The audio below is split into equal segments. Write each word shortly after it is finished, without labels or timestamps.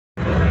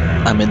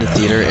I'm in the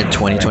theater in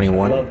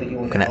 2021.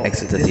 I'm gonna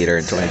exit the theater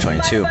in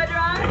 2022.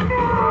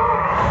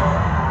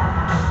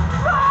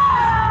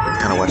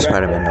 Gonna watch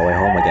Spider-Man No Way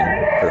Home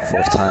again for the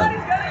fourth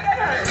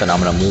time.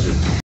 Phenomenal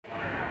movie.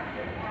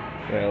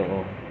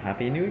 Well,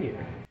 Happy New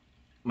Year.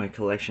 My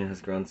collection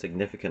has grown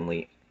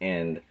significantly,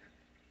 and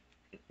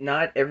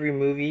not every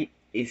movie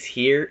is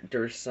here.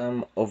 There's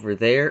some over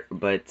there,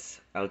 but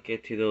I'll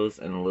get to those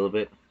in a little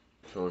bit.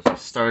 So let's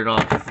just start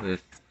off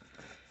with...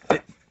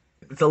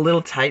 It's a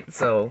little tight,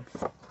 so...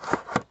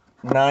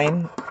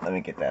 9. Let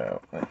me get that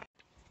out.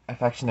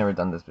 I've actually never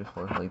done this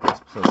before like this,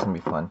 so it's gonna be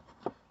fun.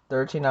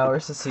 13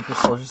 Hours to Secret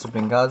Soldiers of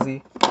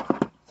Benghazi.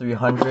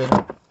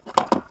 300.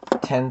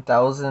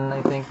 10,000,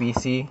 I think,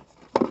 BC.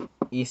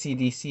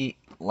 ECDC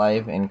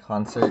live in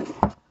concert.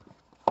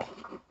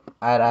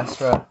 Ad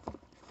Astra.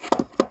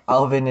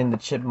 Alvin and the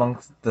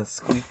Chipmunks, The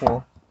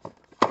Squeakquel.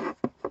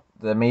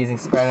 The Amazing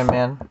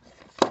Spider-Man.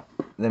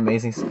 The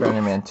Amazing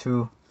Spider-Man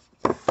 2.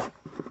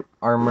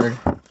 Armored.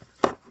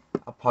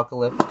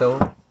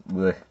 Apocalypto.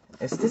 Blech.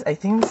 Is this? I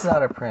think this is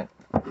out of print.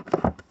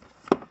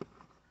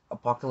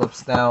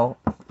 Apocalypse Now.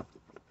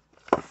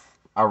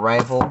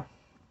 Arrival.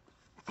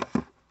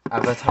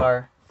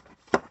 Avatar.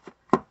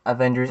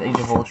 Avengers Age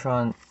of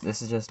Ultron.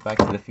 This is just Back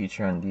to the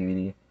Future on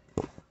DVD.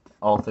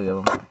 All 3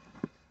 of them.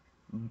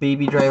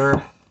 Baby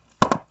Driver.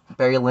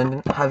 Barry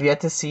Lyndon. Have yet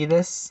to see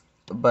this,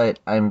 but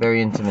I'm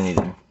very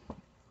intimidated.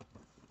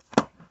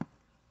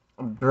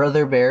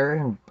 Brother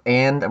Bear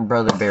and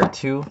Brother Bear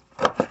 2.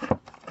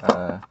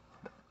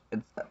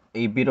 It's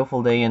A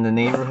Beautiful Day in the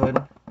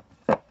Neighborhood.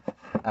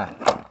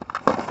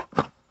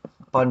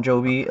 Bon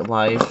Jovi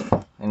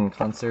live in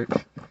concert.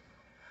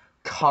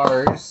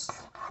 Cars.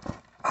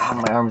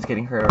 My arm's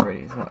getting hurt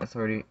already. It's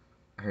already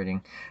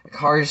hurting.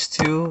 Cars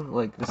 2,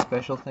 like the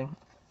special thing.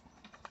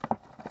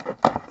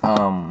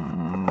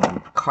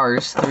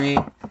 Cars 3.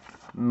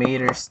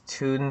 Mater's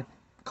Tune.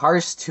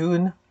 Cars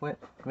Tune. What?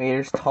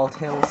 Mater's Tall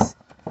Tales.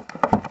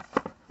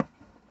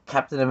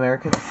 Captain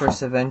America: The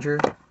First Avenger.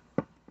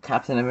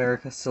 Captain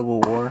America: Civil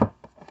War.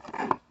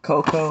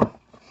 Coco.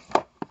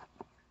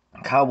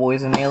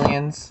 Cowboys and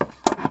Aliens.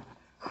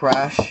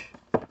 Crash.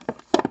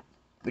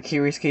 The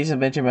Curious Case of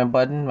Benjamin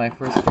Button, my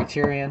first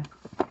Criterion.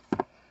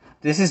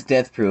 This is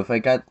Death Proof. I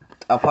got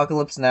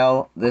Apocalypse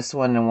Now, this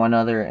one, and one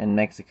other in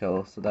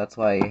Mexico, so that's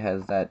why it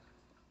has that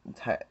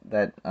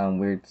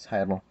weird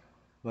title.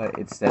 But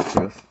it's Death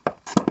Proof.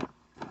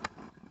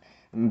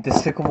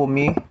 Despicable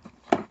Me.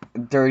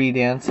 Dirty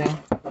Dancing.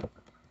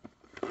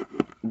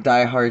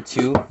 Die Hard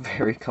 2.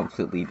 Very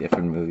completely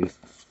different movies.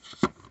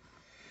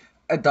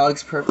 A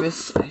Dog's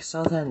Purpose. I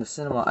saw that in the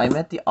cinema. I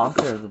met the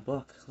author of the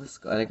book. Let's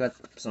go. I got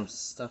some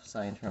stuff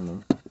signed from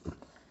him.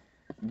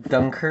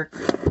 Dunkirk.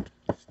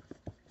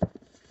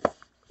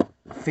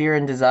 Fear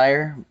and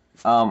Desire.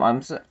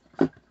 I'm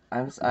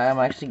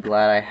actually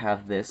glad I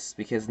have this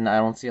because I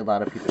don't see a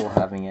lot of people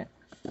having it,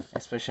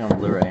 especially on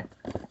Blu Ray.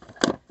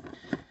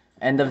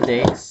 End of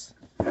Days.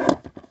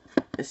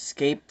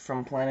 Escape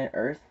from Planet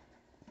Earth.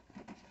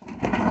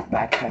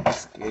 Backpack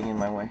is getting in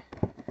my way.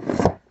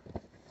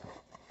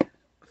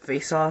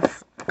 Face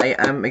Off. I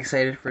am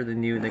excited for the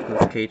new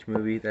Nicolas Cage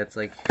movie that's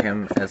like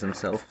him as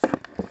himself.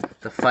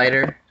 The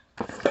Fighter.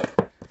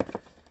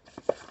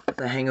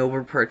 The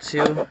Hangover Part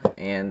 2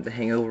 and The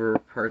Hangover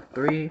Part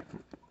 3.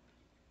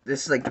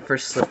 This is like the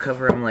first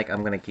slipcover.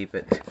 I'm gonna keep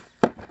it.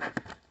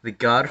 The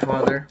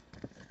Godfather.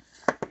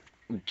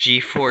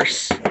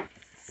 G-Force.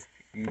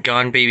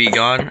 Gone Baby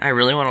Gone. I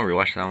really want to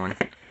rewatch that one.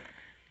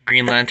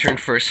 Green Lantern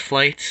First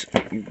Flight.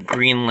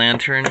 Green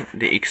Lantern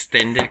The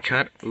Extended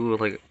Cut. Ooh,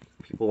 like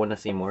people want to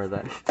see more of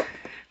that.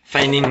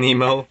 Finding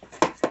Nemo.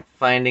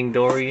 Finding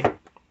Dory.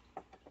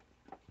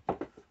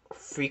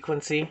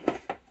 Frequency.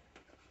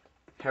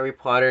 Harry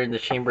Potter and the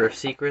Chamber of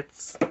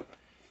Secrets.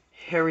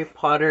 Harry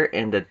Potter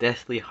and the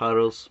Deathly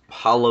Hallows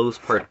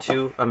Part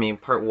 1.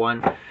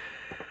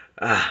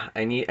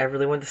 I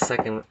really want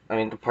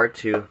the Part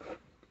 2.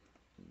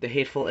 The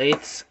Hateful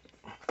Eight.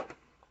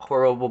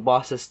 Horrible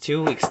Bosses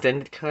 2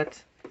 Extended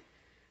Cut.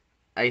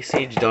 Ice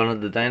Age Dawn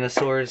of the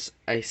Dinosaurs.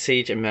 Ice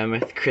Age and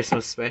Mammoth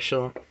Christmas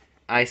Special.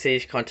 Ice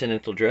Age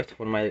Continental Drift,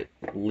 one of my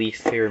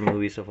least favorite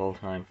movies of all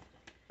time.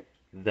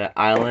 The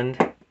Island.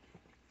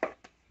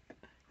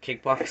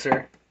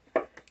 Kickboxer.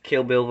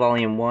 Kill Bill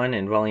Volume 1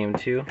 and Volume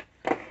 2.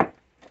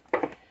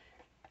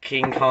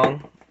 King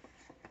Kong.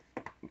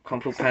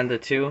 Kung Fu Panda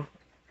 2.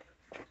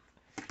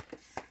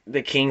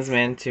 The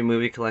Kingsman 2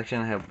 movie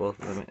collection. I have both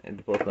of them.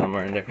 Both of them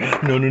are in there.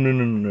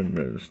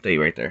 No. Stay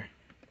right there.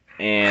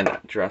 And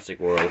Jurassic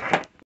World.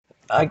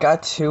 I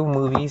got 2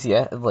 movies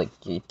like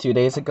 2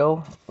 days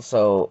ago.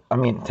 So,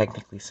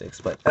 technically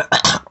 6, but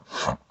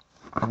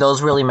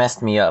those really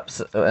messed me up.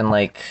 So, and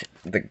like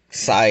the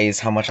size,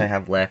 how much I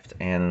have left,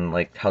 and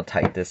like how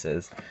tight this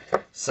is.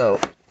 So,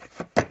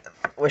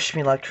 wish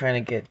me luck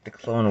trying to get the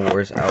Clone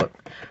Wars out.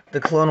 The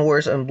Clone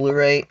Wars on Blu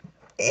Ray.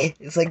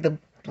 It's like the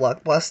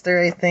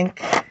Blockbuster, I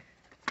think.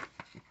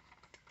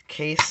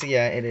 Case,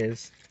 yeah, it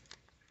is.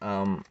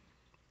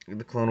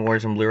 The Clone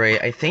Wars on Blu Ray.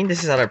 I think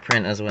this is out of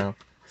print as well.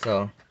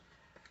 So,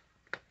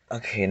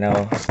 Okay,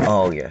 no.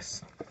 Oh,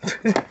 yes.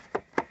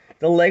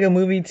 The Lego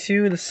Movie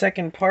 2, the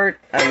second part.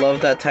 I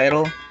love that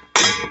title.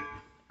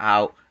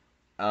 Ow.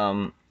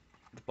 The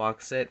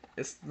box set.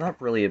 It's not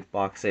really a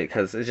box set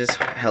because it just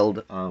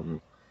held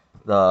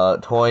the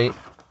toy.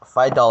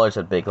 $5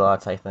 at Big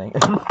Lots, I think.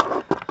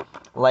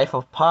 Life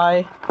of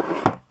Pi.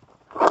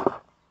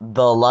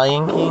 The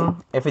Lion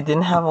King. If it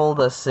didn't have all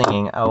the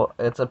singing,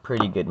 it's a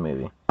pretty good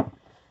movie.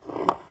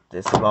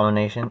 This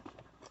Abomination.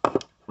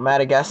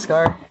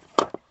 Madagascar.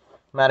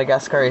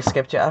 Madagascar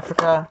Escape to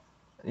Africa.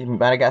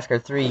 Madagascar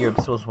 3,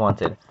 Europe's Most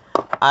Wanted.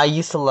 I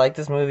used to like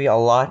this movie a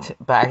lot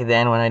back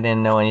then when I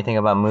didn't know anything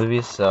about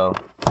movies, so...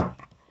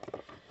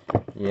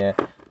 Yeah.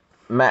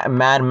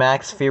 Mad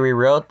Max Fury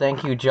Road.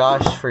 Thank you,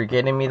 Josh, for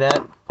getting me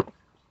that.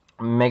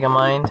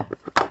 Megamind.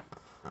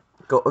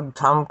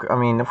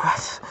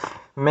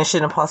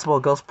 Mission Impossible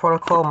Ghost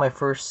Protocol, my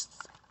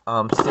first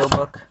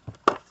steelbook.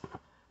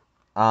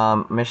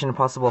 Mission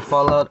Impossible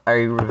Fallout. I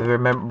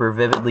remember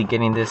vividly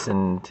getting this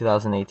in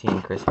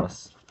 2018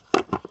 Christmas.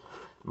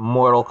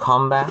 Mortal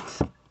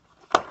Kombat.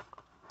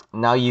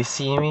 Now You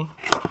See Me.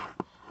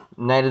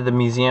 Night of the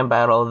Museum,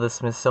 Battle of the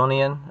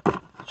Smithsonian.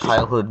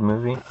 Childhood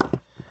movie.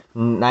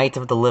 Night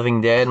of the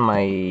Living Dead,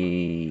 my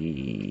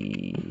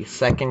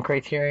second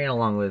criterion,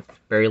 along with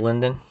Barry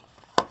Lyndon.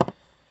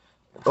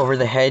 Over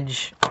the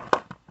Hedge.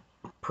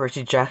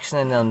 Percy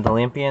Jackson and the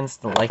Olympians,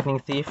 The Lightning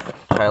Thief,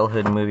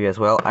 childhood movie as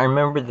well. I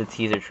remember the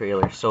teaser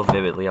trailer so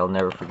vividly, I'll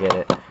never forget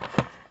it.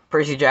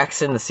 Percy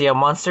Jackson, The Sea of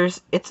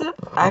Monsters.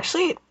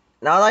 Actually,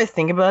 now that I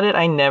think about it,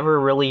 I never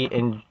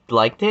really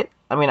liked it.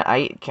 I mean,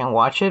 I can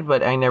watch it,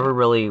 but I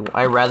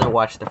rather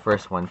watch the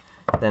first one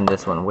than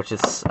this one, which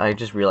is, I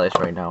just realized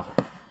right now.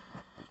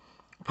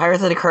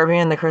 Pirates of the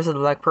Caribbean, The Curse of the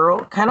Black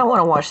Pearl. Kind of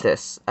want to watch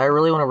this. I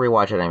really want to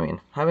rewatch it, I mean.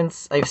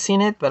 I've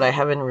seen it, but I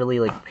haven't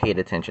really, paid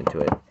attention to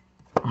it.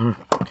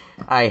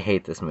 I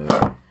hate this movie.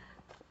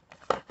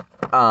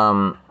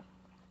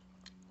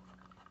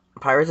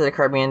 Pirates of the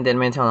Caribbean, Dead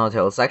Man Tell No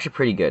Tales. It's actually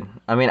pretty good.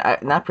 I mean,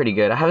 not pretty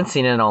good. I haven't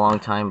seen it in a long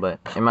time, but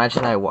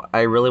imagine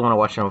I really want to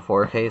watch it on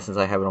 4K since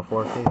I have it on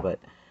 4K, but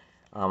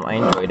I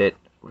enjoyed it.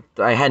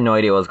 I had no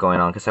idea what was going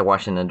on because I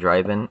watched it in a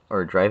drive-in.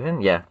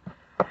 Yeah.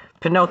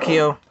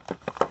 Pinocchio.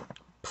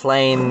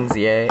 Planes,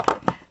 yay.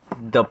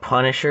 The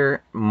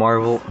Punisher,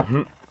 Marvel.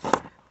 The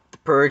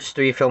Purge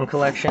 3 film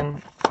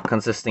collection,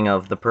 consisting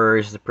of The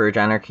Purge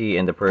Anarchy,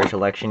 and The Purge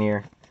Election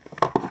Year.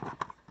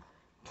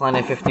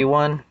 Planet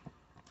 51.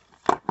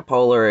 The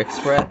Polar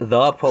Express.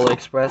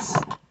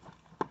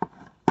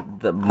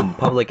 The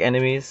Public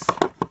Enemies.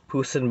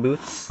 Puss in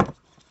Boots.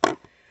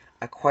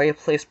 A Quiet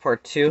Place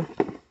Part 2.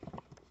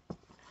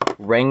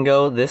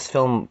 Rango. This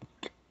film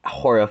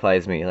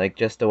horrifies me,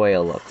 just the way it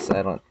looks.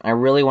 I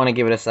really want to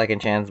give it a second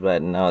chance,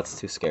 but no, it's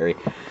too scary.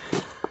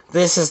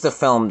 This is the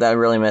film that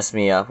really messed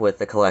me up with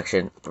the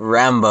collection.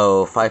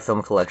 Rambo 5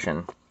 film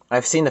collection.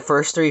 I've seen the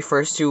first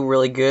two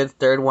really good.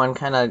 Third one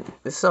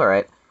it's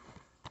alright.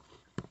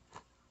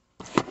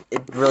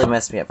 It really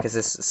messed me up because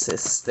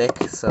it's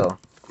thick, so.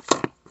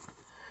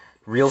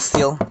 Real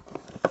Steel.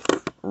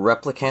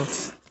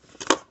 Replicant.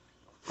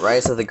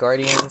 Rise of the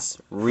Guardians.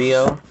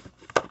 Rio.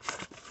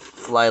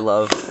 Fly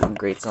Love,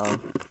 great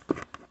song.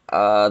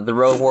 The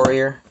Road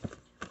Warrior.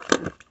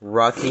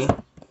 Rocky.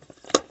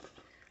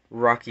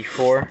 Rocky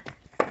 4.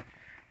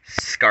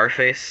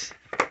 Scarface.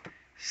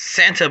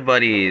 Santa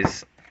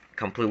Buddies.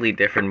 Completely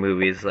different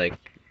movies like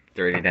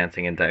Dirty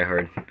Dancing and Die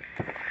Hard.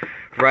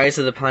 Rise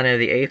of the Planet of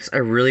the Apes. I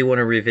really want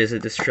to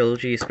revisit this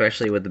trilogy,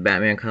 especially with the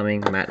Batman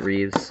coming, Matt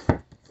Reeves.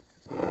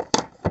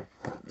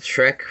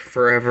 Shrek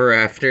Forever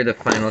After, the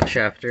final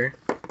chapter.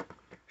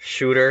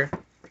 Shooter.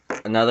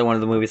 Another one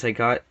of the movies I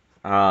got.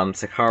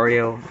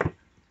 Sicario.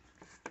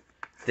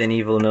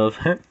 Denis Villeneuve.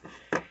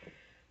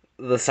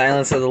 The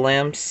Silence of the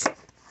Lambs.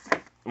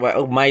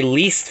 Well, my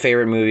least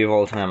favorite movie of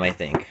all time, I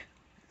think.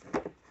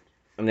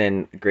 And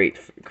then great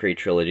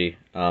trilogy.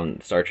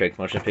 Star Trek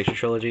Motion Picture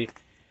Trilogy.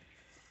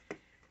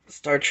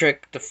 Star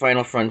Trek The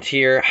Final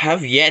Frontier.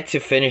 Have yet to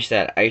finish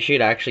that. I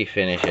should actually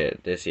finish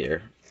it this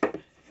year.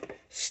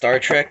 Star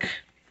Trek.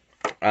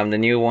 The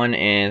new one,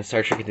 and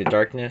Star Trek Into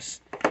Darkness.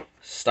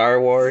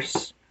 Star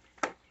Wars.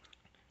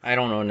 I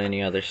don't own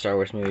any other Star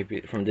Wars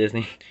movie from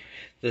Disney.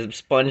 The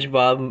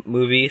SpongeBob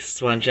movie,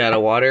 Sponge Out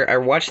of Water. I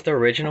watched the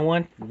original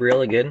one.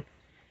 Really good.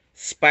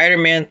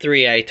 Spider-Man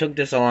 3. I took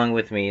this along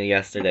with me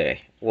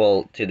yesterday.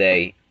 Well,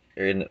 today,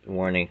 in the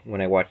morning,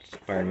 when I watched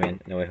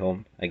Spider-Man No Way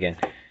Home again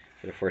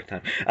for the first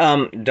time.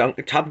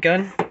 Top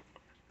Gun.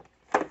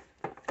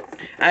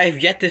 I've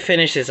yet to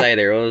finish this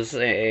either.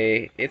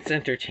 It's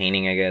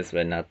entertaining, I guess,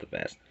 but not the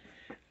best.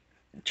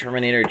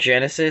 Terminator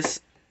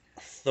Genesis.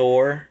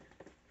 Thor.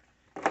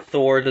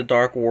 Thor The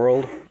Dark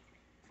World.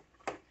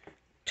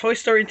 Toy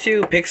Story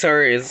 2.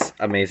 Pixar is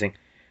amazing.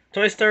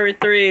 Toy Story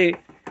 3.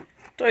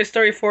 Toy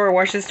Story 4.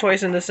 Watch this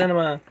twice in the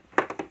cinema.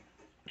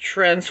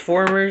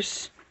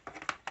 Transformers.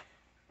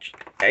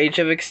 Age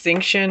of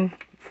Extinction.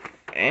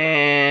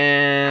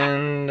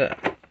 And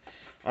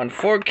on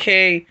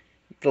 4K,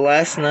 The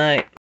Last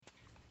Night.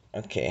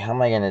 Okay, how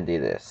am I gonna do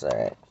this?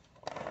 Alright.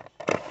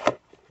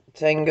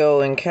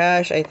 Tango and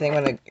Cash. I think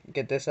I'm gonna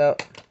get this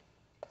out.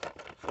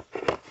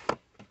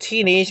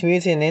 Teenage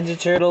Mutant Ninja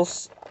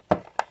Turtles.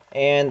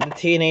 And the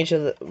Teenage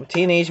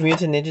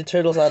Mutant Ninja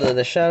Turtles Out of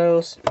the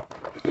Shadows.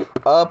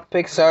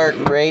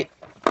 Pixar, great.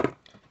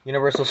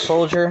 Universal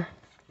Soldier.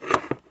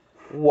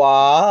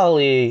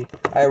 Wally.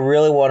 I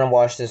really want to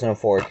watch this in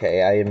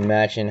 4K. I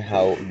imagine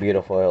how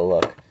beautiful it'll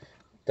look.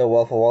 The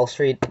Wolf of Wall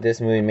Street. This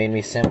movie made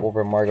me simp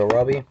over Margot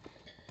Robbie.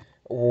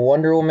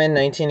 Wonder Woman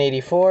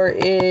 1984.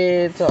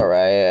 It's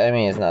alright. I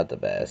mean, it's not the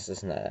best.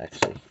 It's not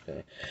actually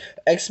good.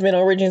 X-Men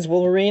Origins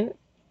Wolverine.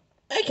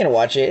 I can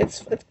watch it.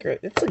 It's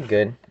great. It's a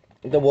good.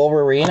 The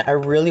Wolverine. I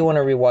really want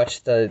to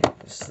rewatch the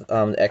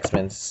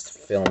X-Men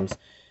films.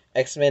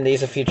 X-Men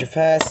Days of Future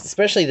Past,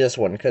 especially this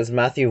one, because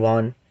Matthew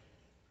Vaughn.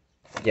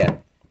 Yeah.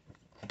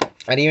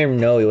 I didn't even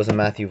know it was a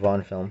Matthew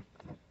Vaughn film.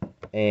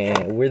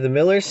 And We're the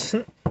Millers.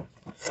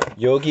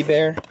 Yogi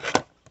Bear.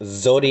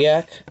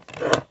 Zodiac.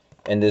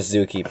 And this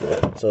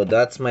Zookeeper. So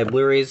that's my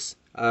Blu-rays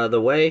out of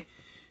the way.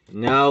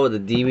 Now the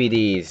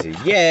DVDs.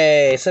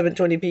 Yay!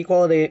 720p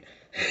quality.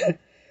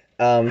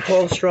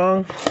 12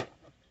 strong.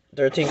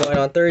 13 going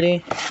on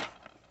 30.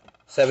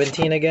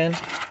 17 again.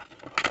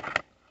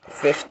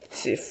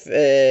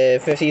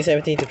 15,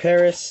 17 to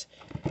Paris.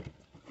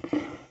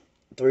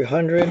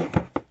 300.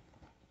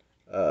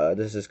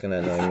 This is gonna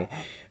annoy me.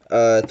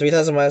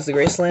 3,000 Miles to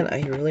Graceland.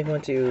 I really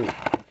want to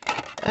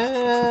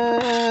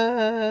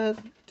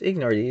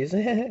ignore these.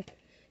 There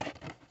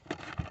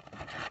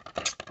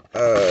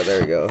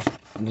we go.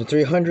 The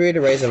 300,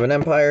 Rise of an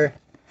Empire.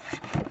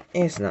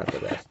 It's not the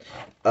best.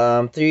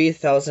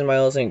 3,000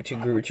 Miles to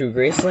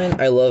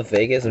Graceland. I love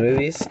Vegas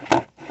movies.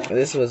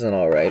 This was an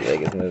alright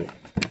Vegas movie.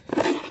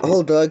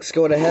 All Dogs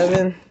Go to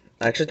Heaven.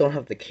 I actually don't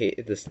have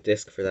this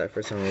disc for that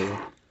for some reason.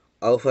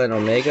 Alpha and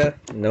Omega.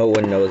 No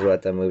one knows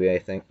about that movie, I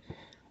think.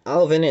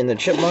 Alvin and the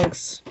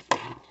Chipmunks.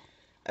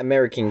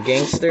 American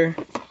Gangster.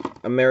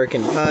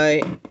 American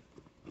Pie.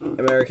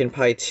 American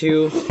Pie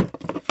 2.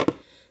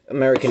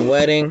 American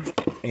Wedding.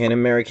 And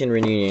American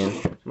Reunion.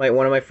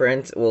 One of my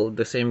friends, well,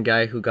 the same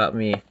guy who got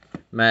me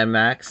Mad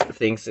Max,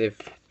 thinks if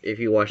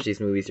you watch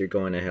these movies, you're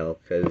going to hell,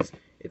 because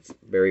it's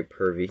very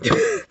pervy.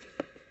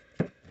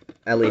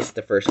 At least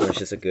the first one's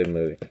just a good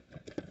movie.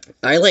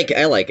 I like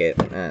it.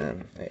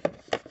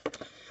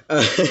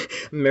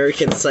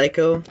 American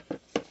Psycho,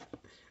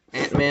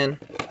 Ant-Man,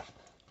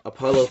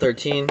 Apollo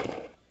 13,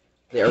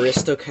 The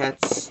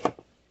Aristocats,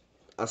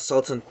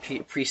 Assault on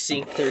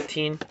Precinct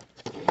 13,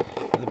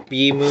 The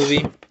Bee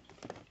Movie,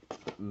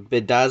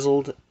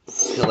 Bedazzled,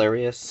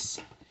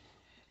 hilarious,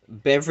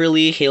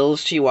 Beverly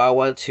Hills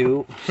Chihuahua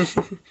 2.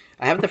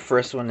 I have the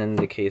first one in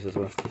the case as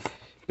well.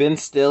 Ben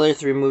Stiller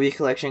 3-movie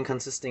collection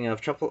consisting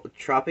of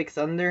Tropic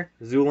Thunder,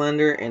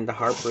 Zoolander, and The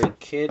Heartbreak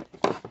Kid.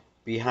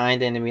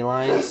 Behind Enemy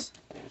Lines.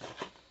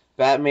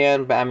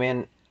 Batman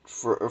Returns,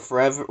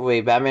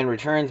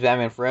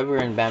 Batman Forever,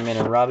 and Batman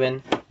and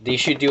Robin. They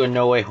should do a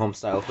No Way Home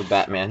style for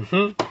Batman.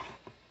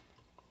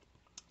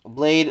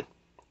 Blade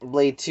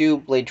 2,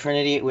 Blade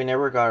Trinity. We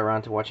never got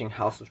around to watching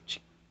House of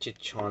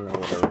Chichon or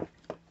whatever.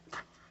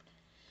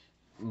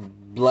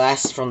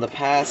 Blast from the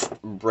Past,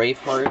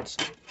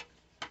 Braveheart.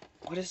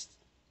 What is...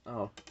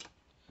 Oh.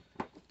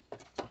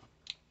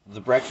 The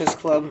Breakfast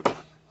Club.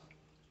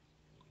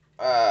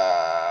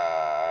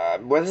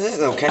 What is this?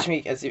 Oh, Catch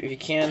Me If You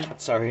Can.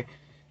 Sorry.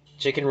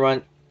 Chicken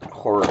Run.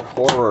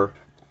 Horror.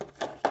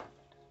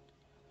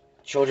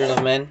 Children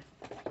of Men.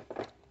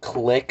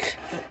 Click.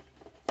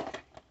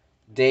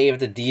 Day of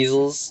the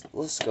Diesels.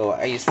 Let's go.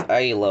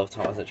 I love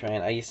Thomas the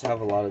Train. I used to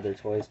have a lot of their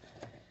toys.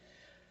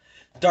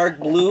 Dark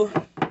Blue.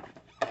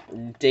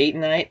 Date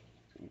Night.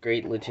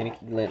 Great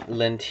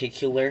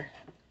Lenticular.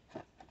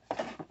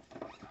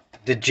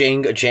 The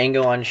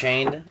Django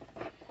Unchained.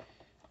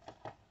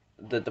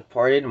 The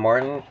Departed.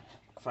 Martin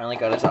finally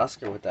got his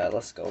Oscar with that.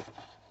 Let's go.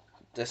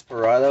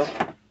 Desperado.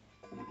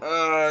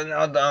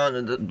 Now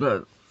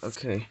down.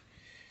 Okay.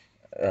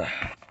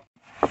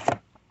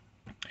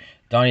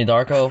 Donnie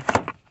Darko.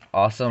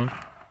 Awesome.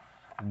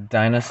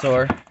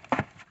 Dinosaur.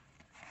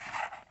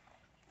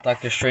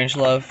 Dr.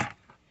 Strangelove.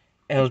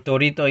 El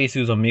Torito y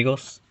sus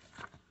amigos.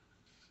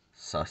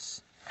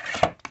 Sus.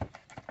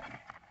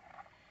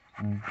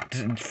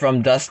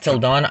 From Dusk Till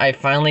Dawn. I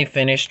finally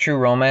finished True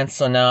Romance,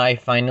 so now I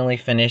finally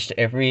finished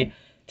every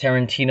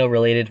Tarantino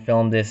related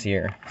film this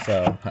year.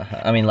 So,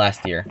 I mean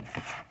last year.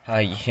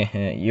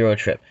 Euro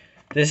Trip.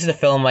 This is the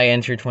film I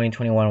entered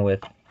 2021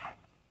 with.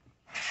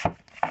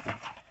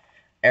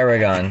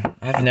 Aragon.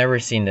 I've never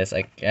seen this.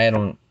 I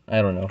don't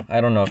know.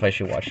 I don't know if I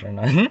should watch it or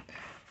not.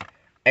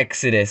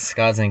 Exodus,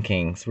 Gods and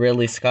Kings.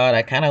 Ridley Scott.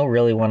 I kind of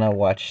really want to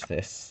watch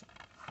this.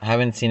 I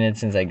haven't seen it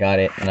since I got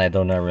it, and I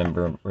don't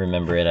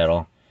remember it at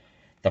all.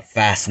 The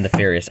Fast and the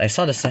Furious. I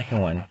saw the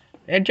second one.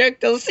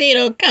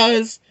 Ejectocito,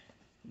 cuz.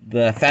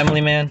 The Family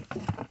Man.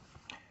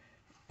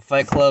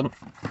 Fight Club.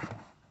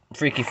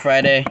 Freaky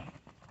Friday.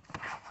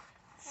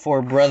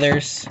 Four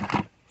Brothers.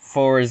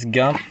 Forrest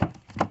Gump.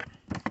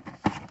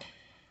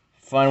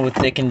 Fun with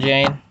Dick and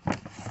Jane.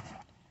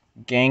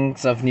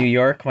 Gangs of New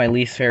York. My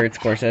least favorite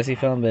Scorsese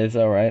film, but it's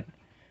alright.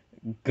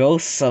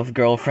 Ghosts of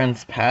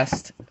Girlfriends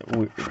Past,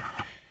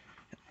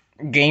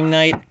 Game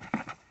Night,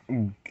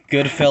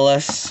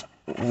 Goodfellas,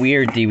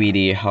 weird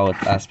DVD, how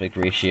aspect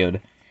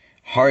ratioed.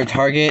 Hard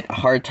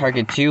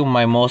Target 2,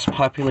 my most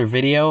popular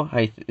video.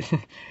 I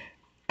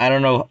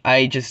don't know,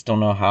 I just don't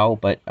know how,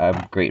 but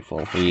I'm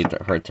grateful for you,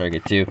 Hard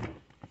Target 2.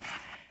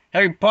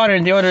 Harry Potter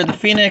and the Order of the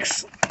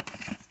Phoenix.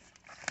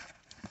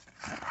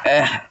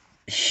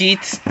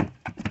 Sheets.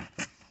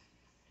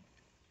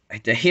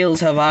 The Hills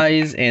Have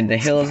Eyes and The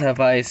Hills Have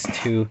Eyes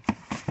 2.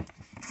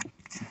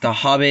 The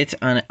Hobbit,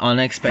 An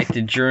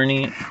Unexpected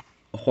Journey,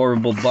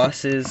 Horrible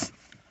Bosses,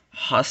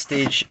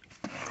 Hostage,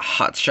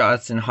 Hot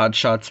Shots and Hot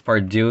Shots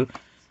Part 2.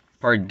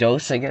 Part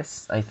Dos, I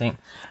guess, I think.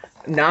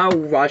 Now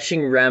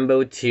watching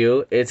Rambo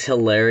 2, it's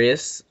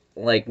hilarious.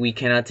 Like, we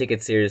cannot take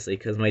it seriously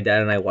because my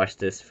dad and I watched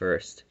this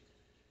first.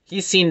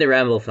 He's seen the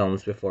Rambo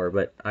films before,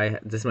 but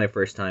this is my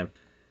first time.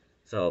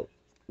 So,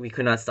 we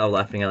could not stop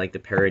laughing at, like, the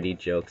parody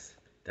jokes.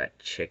 That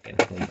chicken,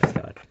 oh my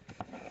god.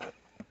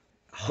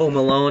 Home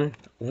Alone,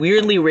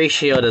 weirdly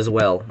ratioed as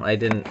well.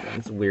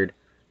 It's weird.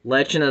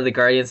 Legend of the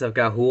Guardians of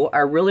Ga'Hoole.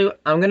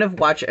 I'm gonna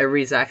watch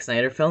every Zack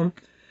Snyder film.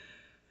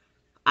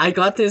 I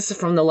got this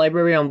from the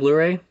library on Blu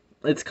Ray.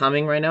 It's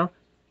coming right now.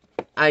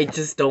 I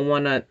just don't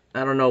wanna,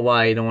 I don't know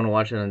why I don't wanna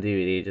watch it on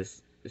DVD.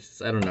 Just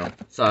I don't know.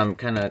 So I'm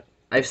kinda,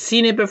 I've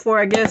seen it before,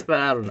 I guess, but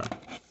I don't know.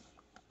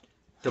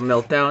 The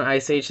Meltdown,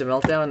 Ice Age, The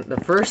Meltdown. The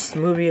first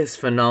movie is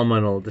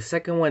phenomenal. The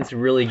second one's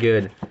really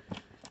good.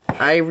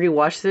 I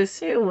rewatched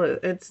this.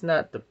 It's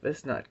not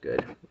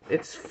good.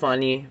 It's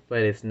funny,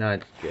 but it's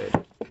not good.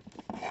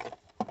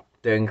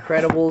 The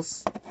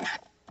Incredibles,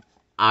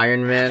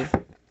 Iron Man,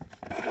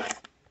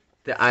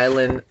 The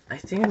Island. I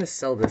think I'm gonna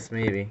sell this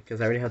maybe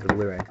because I already have the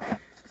Blu-ray.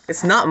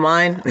 It's not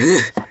mine,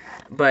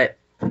 but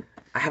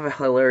I have a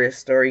hilarious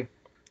story.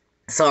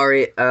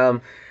 Sorry.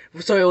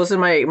 So it was in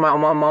my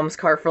mom's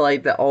car for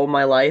like all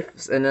my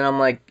life, and then I'm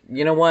like,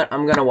 you know what?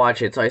 I'm gonna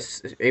watch it. So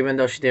even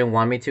though she didn't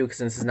want me to,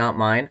 since it's not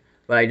mine,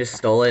 but I just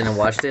stole it and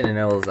watched it, and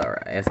it was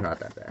alright. It's not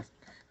that bad.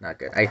 Not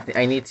good.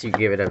 I need to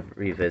give it a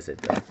revisit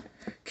though.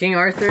 King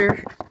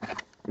Arthur,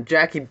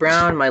 Jackie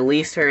Brown, my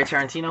least favorite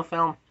Tarantino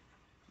film.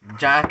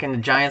 Jack and the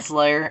Giant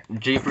Slayer,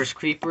 Jeepers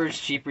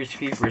Creepers, Jeepers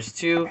Creepers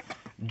 2,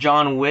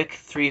 John Wick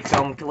 3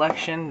 film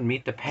collection,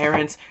 Meet the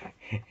Parents,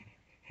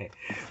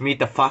 Meet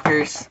the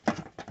Fuckers.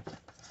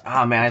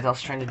 Oh man, I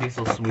was trying to do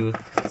so smooth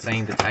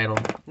saying the title.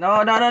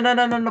 No,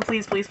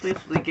 please,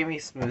 give me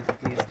smooth,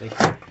 please. Thank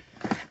you.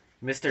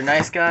 Mr.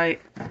 Nice Guy,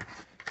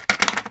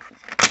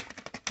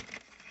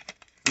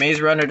 Maze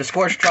Runner, The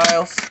Scorch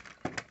Trials,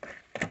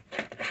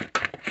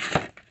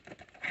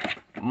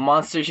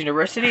 Monsters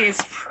University.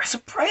 It's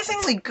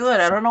surprisingly good.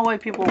 I don't know why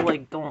people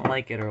don't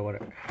like it or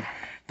whatever.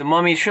 The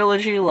Mummy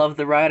Trilogy, Love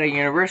the Ride at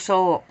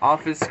Universal,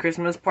 Office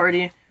Christmas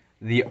Party,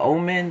 The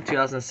Omen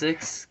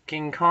 2006,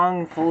 King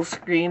Kong full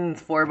screen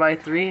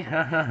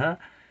 4x3,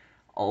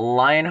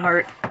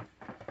 Lionheart,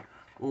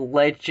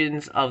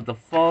 Legends of the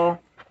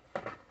Fall,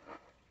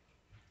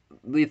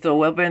 Lethal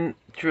Weapon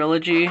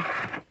Trilogy.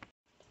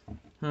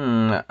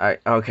 I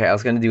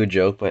was gonna do a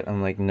joke, but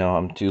I'm like, no,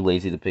 I'm too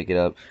lazy to pick it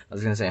up. I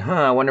was gonna say,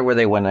 I wonder where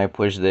they went when I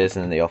push this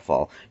and they all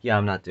fall. Yeah,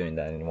 I'm not doing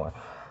that anymore.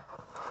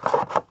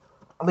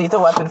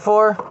 Lethal Weapon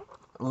 4,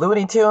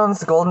 Looney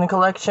Tunes, The Golden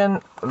Collection,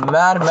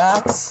 Mad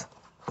Max,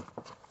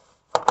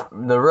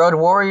 The Road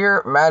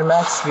Warrior, Mad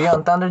Max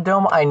Beyond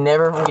Thunderdome.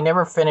 We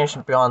never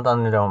finished Beyond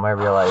Thunderdome, I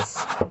realized.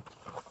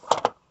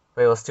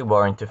 But it was too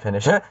boring to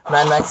finish.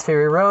 Mad Max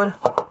Fury Road,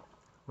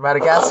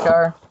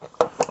 Madagascar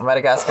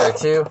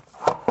 2,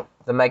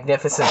 The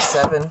Magnificent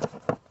Seven.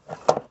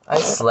 I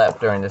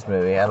slept during this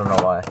movie, I don't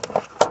know why.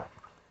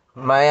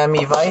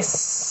 Miami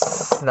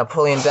Vice,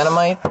 Napoleon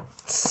Dynamite,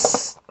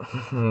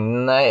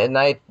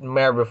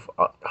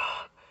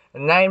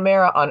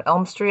 Nightmare on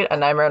Elm Street, A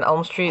Nightmare on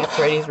Elm Street,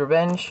 Freddy's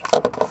Revenge,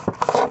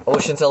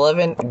 Ocean's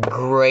 11,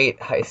 great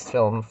heist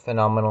film,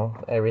 phenomenal,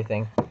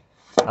 everything.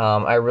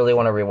 I really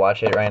want to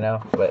rewatch it right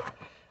now, but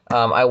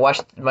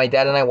my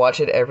dad and I watch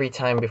it every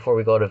time before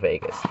we go to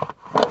Vegas.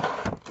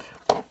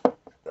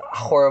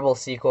 Horrible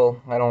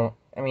sequel.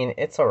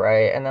 It's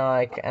alright.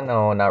 I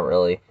know, not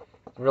really.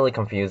 It's really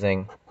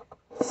confusing.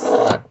 It's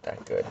not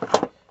that good.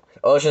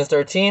 Ocean's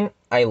 13,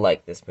 I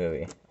like this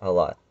movie a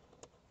lot.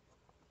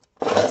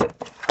 That's it.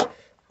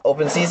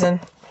 Open Season,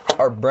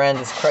 Our Brand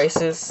is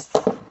Crisis,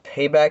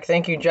 Payback.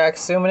 Thank you, Jack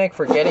Sumanik,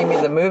 for getting me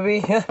the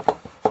movie.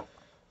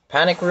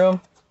 Panic Room,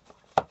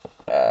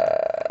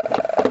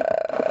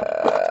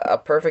 A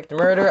Perfect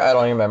Murder. I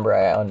don't remember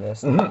I own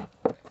this.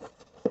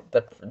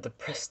 The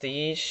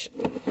Prestige,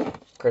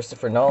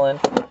 Christopher Nolan,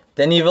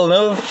 Denis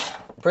Villeneuve,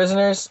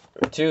 Prisoners,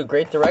 two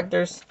great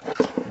directors.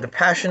 The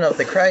Passion of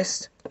the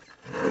Christ.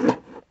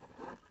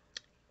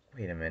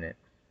 Wait a minute.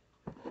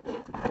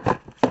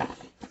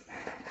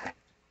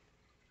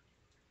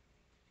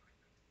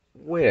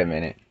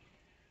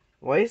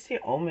 Why is the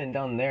Omen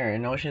down there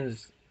in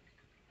Ocean's?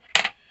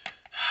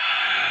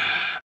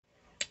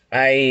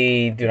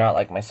 I do not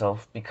like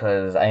myself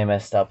because I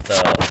messed up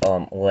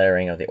the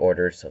lettering of the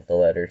orders of the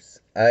letters.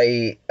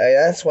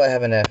 That's why I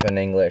have an F in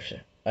English.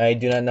 I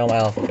do not know my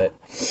alphabet.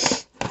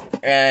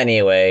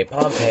 Anyway,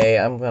 Pompeii.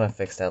 I'm gonna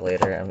fix that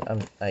later.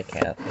 I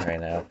can't right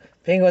now.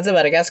 Penguins of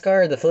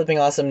Madagascar, the flipping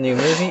awesome new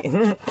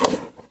movie.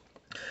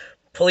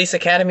 Police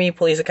Academy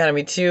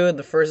 2,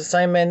 The First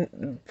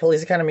Assignment,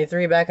 Police Academy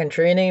 3, Back in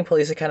Training,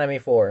 Police Academy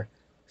 4,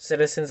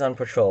 Citizens on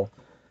Patrol.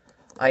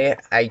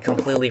 I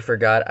completely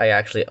forgot I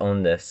actually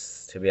own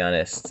this, to be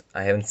honest.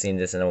 I haven't seen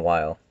this in a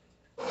while.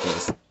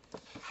 Jeez.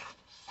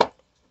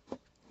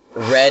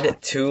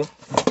 Red 2,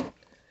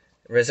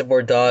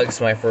 Reservoir Dogs,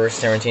 my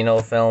first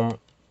Tarantino film,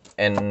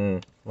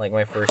 and like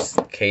my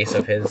first case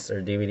of his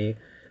or DVD.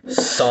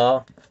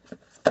 Saw,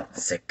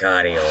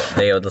 Sicario,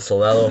 Day of the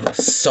Soldado,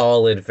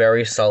 solid,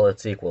 very solid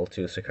sequel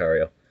to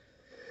Sicario.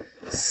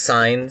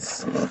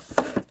 Signs,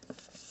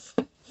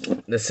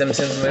 The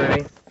Simpsons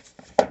movie,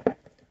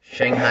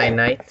 Shanghai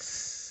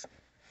Nights,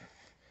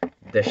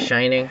 The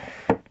Shining,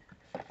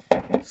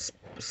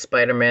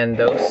 Spider-Man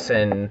Dos,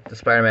 and the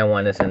Spider-Man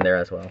 1 is in there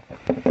as well.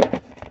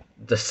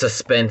 The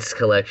Suspense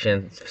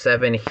Collection,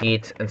 7,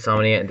 Heat,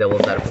 Insomnia, and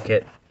Devil's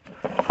Advocate,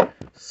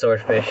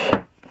 Swordfish,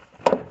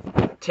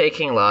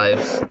 Taking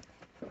Lives,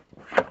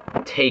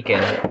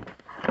 Taken,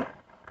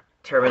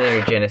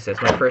 Terminator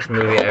Genesis, my first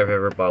movie I've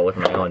ever bought with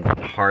my own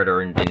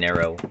hard-earned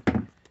dinero.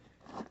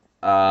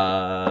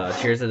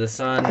 Tears of the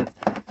Sun,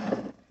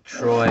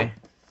 Troy,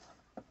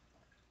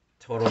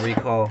 Total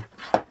Recall,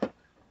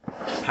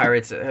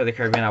 Pirates of the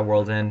Caribbean at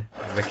World's End,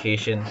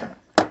 Vacation,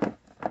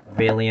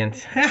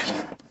 Valiant,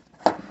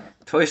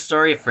 Toy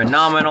Story,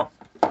 phenomenal.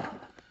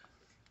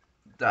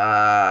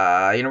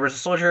 Universal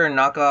Soldier,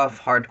 Knockoff,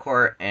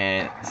 Hardcore,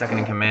 and Second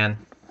in Command.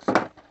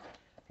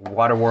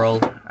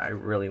 Waterworld, I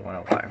really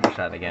want to watch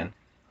that again.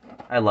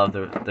 I love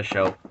the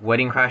show.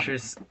 Wedding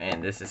Crashers,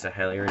 and this is a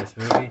hilarious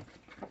movie.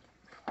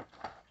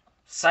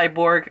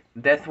 Cyborg,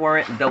 Death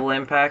Warrant, Double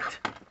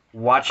Impact,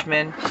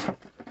 Watchmen,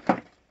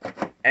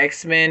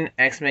 X-Men,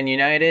 X-Men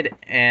United,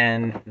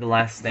 and The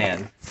Last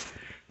Stand.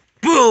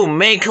 Boom!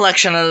 Main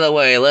collection out of the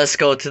way. Let's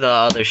go to the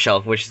other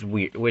shelf, which is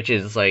weird. Which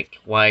is like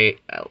why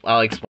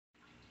I'll explain.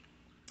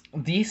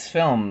 These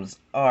films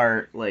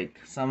are like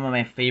some of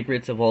my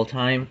favorites of all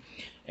time,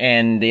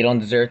 and they don't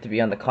deserve to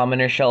be on the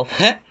commoner shelf.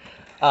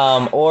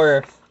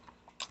 Or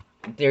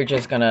they're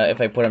just gonna, if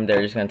I put them there,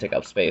 they're just gonna take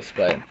up space.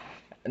 But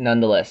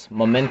nonetheless,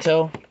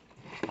 Memento.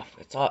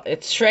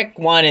 It's Shrek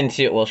 1 and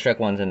 2. Well, Shrek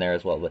 1's in there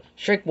as well, but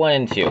Shrek 1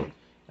 and 2.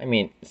 I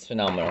mean, it's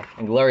phenomenal.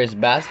 Inglourious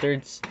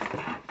Bastards,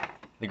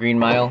 The Green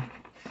Mile,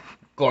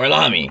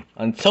 Gorlami,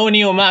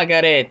 Antonio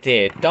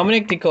Margarete,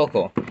 Dominic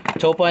DiCoco.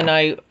 Topa and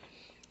I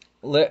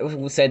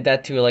said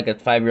that to like a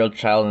 5-year-old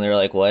child, and they're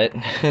like, "What?"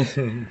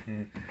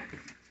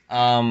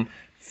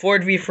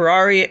 Ford v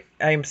Ferrari.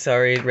 I'm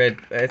sorry,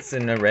 it's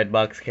in a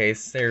Redbox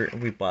case.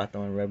 We bought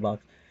them in Redbox.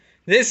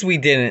 This we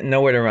didn't.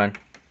 Nowhere to run.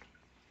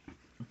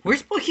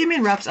 Where's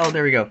Bohemian Rhapsody? Oh,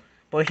 there we go.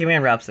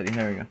 Bohemian Rhapsody.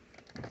 There we go.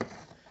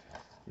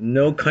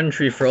 No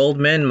Country for Old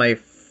Men. My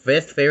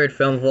 5th favorite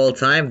film of all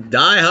time.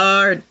 Die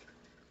Hard.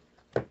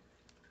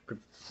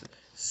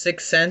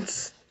 6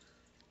 Sense.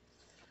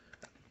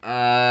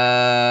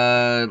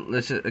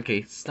 Let's just,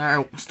 okay.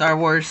 Star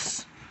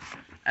Wars.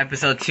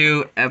 Episode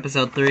 2.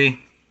 Episode 3.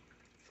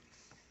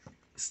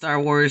 Star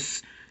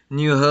Wars.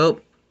 New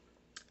Hope.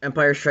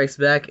 Empire Strikes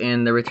Back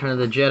and The Return of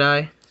the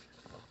Jedi.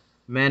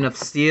 Man of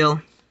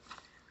Steel.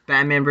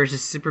 Batman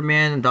vs.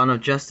 Superman, Dawn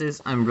of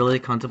Justice. I'm really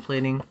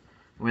contemplating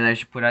whether I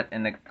should put that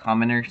in the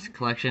commoners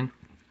collection.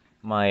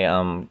 My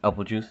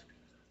apple juice.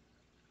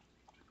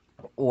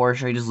 Or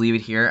should I just leave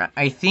it here?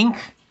 I think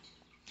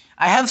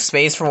I have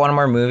space for one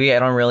more movie. I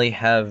don't really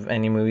have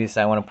any movies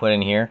that I want to put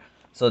in here.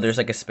 So there's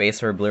like a space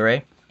for a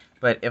Blu-ray.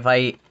 But if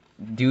I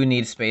do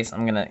need space,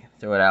 I'm gonna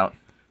throw it out.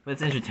 But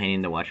it's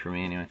entertaining to watch for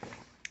me anyway.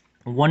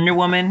 Wonder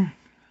Woman.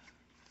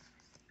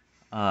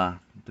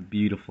 The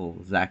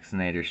beautiful Zack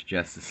Snyder's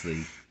Justice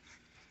League.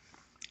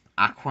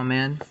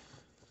 Aquaman,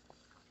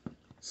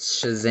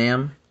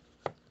 Shazam,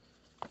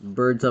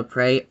 Birds of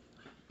Prey,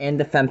 and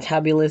the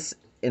Fantabulous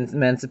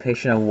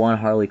Emancipation of One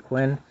Harley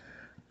Quinn,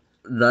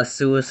 The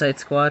Suicide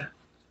Squad,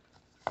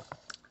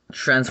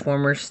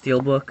 Transformers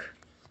Steelbook,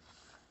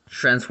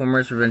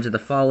 Transformers Revenge of the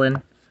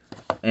Fallen,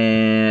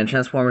 and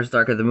Transformers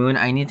Dark of the Moon.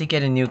 I need to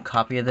get a new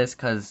copy of this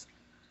because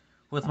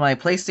with my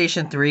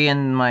PlayStation 3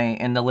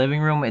 in the living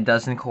room, it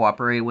doesn't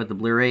cooperate with the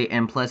Blu-ray,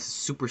 and plus it's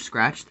super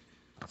scratched,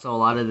 so a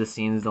lot of the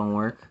scenes don't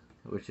work.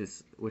 Which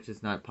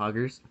is not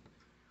poggers.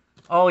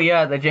 Oh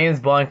yeah, the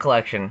James Bond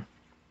collection.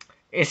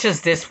 It's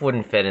just this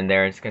wouldn't fit in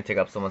there. It's gonna take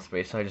up so much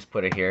space, so I just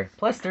put it here.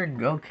 Plus, they're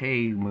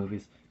okay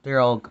movies. They're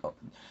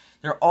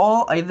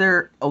all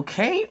either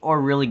okay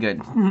or really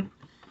good.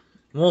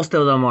 Most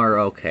of them are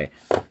okay.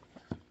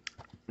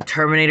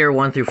 Terminator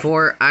 1 through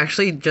 4. I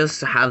actually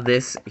just have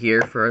this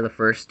here for the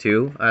first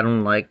 2. I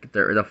don't like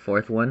the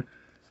 4th one.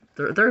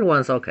 The 3rd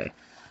one's okay.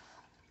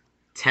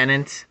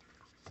 Tenet,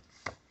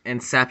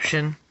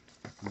 Inception,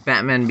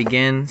 Batman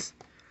Begins,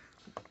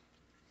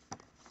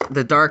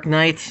 The Dark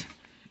Knight,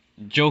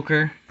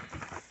 Joker.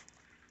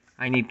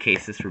 I need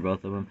cases for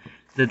both of them.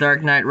 The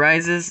Dark Knight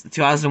Rises,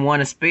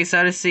 2001: A Space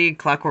Odyssey,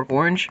 Clockwork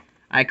Orange,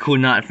 I could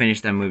not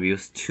finish that movie.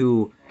 It's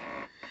too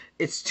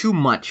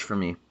much for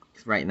me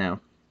right now.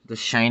 The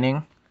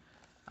Shining.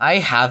 I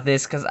have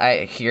this because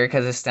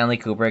it's Stanley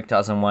Kubrick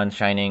 2001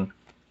 Shining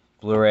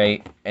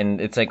Blu-ray, and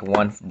it's like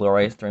one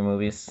Blu-ray, 3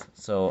 movies.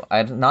 So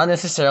I not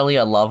necessarily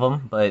I love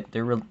them, but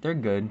they're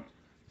good,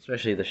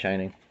 especially The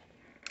Shining.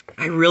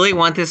 I really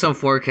want this on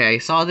 4K. I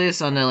saw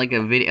this on a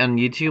video on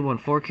YouTube on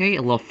 4K.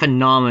 It looked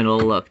phenomenal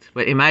looked,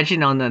 but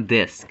imagine on the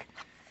disc.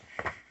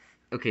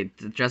 Okay,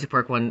 Jurassic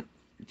Park 1,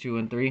 2,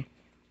 and 3.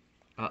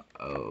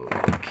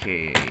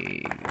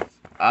 Okay.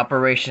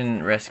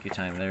 Operation Rescue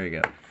Time. There we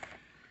go.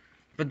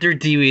 But they're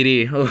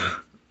DVD.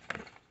 Oh.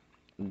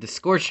 The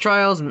Scorch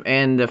Trials,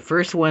 and the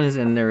first one is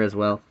in there as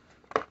well.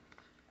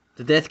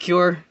 The Death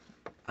Cure.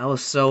 I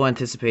was so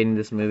anticipating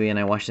this movie, and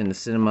I watched it in the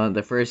cinema.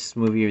 The first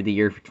movie of the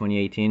year for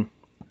 2018.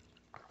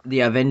 The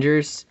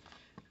Avengers.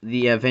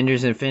 The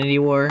Avengers Infinity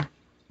War.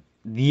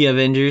 The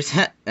Avengers.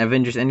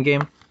 Avengers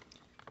Endgame.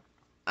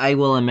 I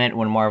will admit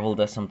when Marvel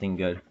does something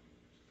good.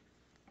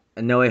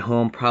 No Way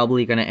Home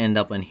probably gonna end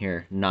up in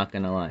here. Not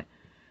gonna lie.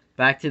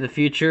 Back to the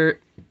Future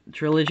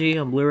trilogy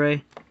on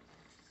Blu-ray.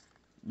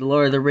 The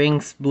Lord of the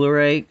Rings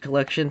Blu-ray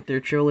Collection,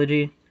 third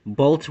trilogy.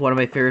 Bolt, one of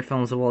my favorite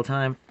films of all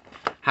time.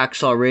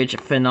 Hacksaw Ridge,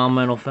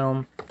 phenomenal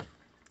film.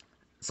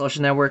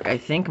 Social Network, I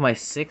think my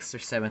 6th or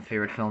 7th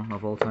favorite film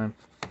of all time.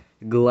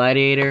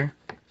 Gladiator.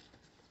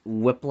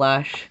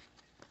 Whiplash.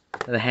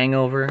 The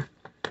Hangover.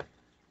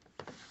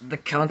 The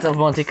Count of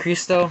Monte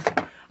Cristo.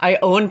 I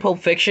own Pulp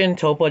Fiction.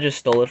 Topo just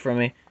stole it from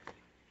me.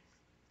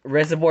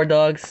 Reservoir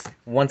Dogs.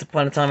 Once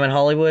Upon a Time in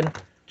Hollywood.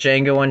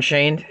 Django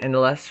Unchained. And the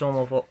last film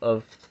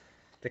of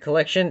the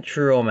collection,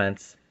 True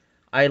Romance.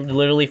 I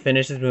literally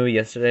finished this movie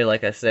yesterday,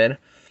 like I said.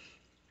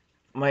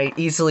 My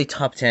easily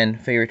top 10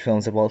 favorite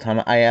films of all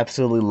time. I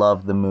absolutely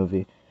love the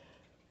movie.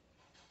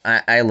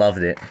 I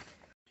loved it.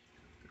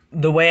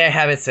 The way I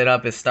have it set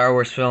up is Star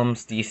Wars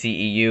films,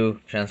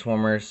 DCEU,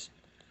 Transformers,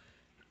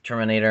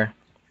 Terminator.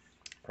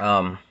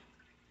 Well,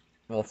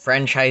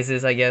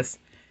 franchises, I guess.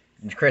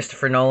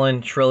 Christopher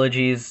Nolan,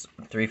 trilogies,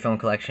 3-film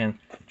collection.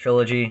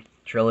 Trilogy,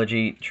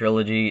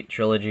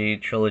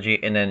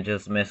 and then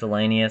just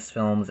miscellaneous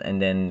films,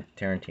 and then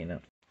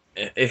Tarantino.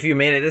 If you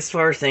made it this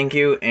far, thank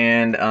you,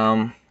 and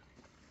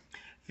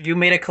if you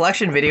made a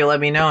collection video, let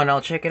me know, and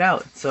I'll check it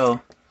out. So,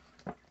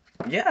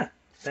 yeah,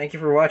 thank you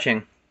for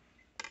watching.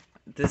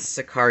 This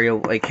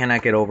Sicario, I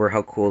cannot get over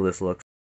how cool this looks.